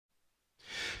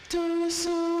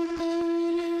so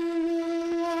buried in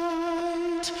the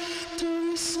light.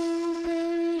 Don't be so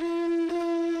buried in the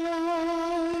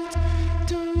light.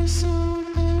 Don't be so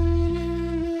buried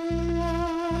in the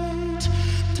light.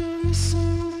 Don't be so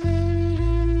buried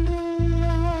in the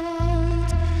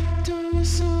light. Don't be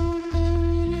so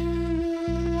buried in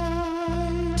the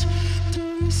light.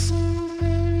 Don't be so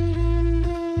buried in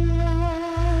the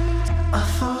light. I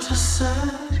thought I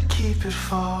said keep it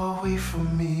far away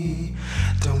from me.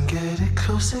 Don't get it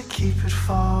closer, keep it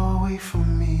far away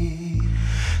from me.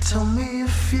 Tell me your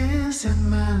fears and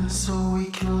men so we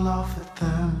can laugh at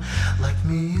them. Like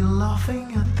me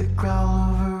laughing at the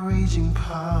growl of a raging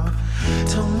pub.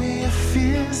 Tell me your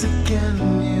fears again,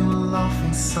 you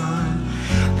laughing son.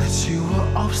 That you were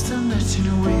obstinate in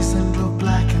your ways and were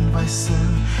blackened by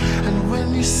sin. And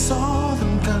when you saw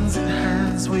them guns in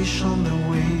hands wage on their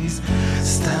ways,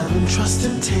 stabbing,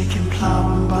 trusting, taking,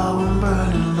 plough and bow and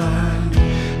burn and learn.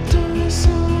 Don't be so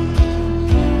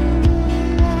buried in the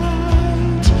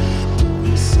light. Don't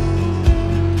be so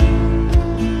buried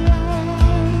in the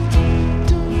light.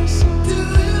 Don't be so do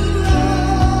you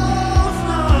love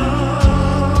now?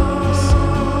 Don't be so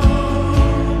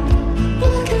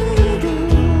blackened and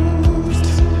bruised.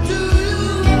 Do you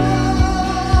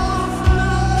love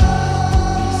now?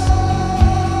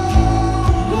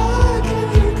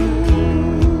 Blackened and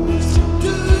bruised.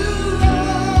 Do you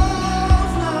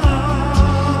love now?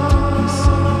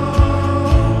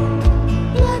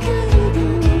 Blackened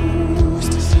and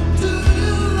bruised. Do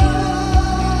you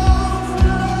love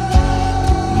now?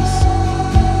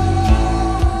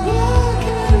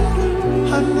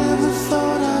 I never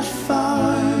thought I'd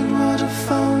find what I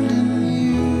found in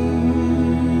you.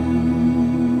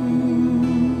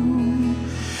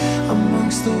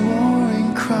 Amongst the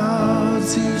warring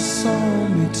crowds, you saw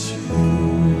me too.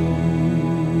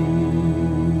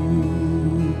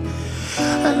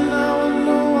 And now I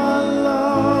know I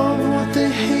love what they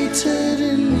hated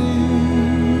in you.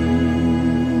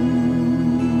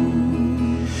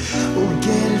 We'll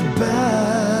get it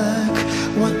back,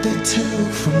 what they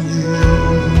took from you.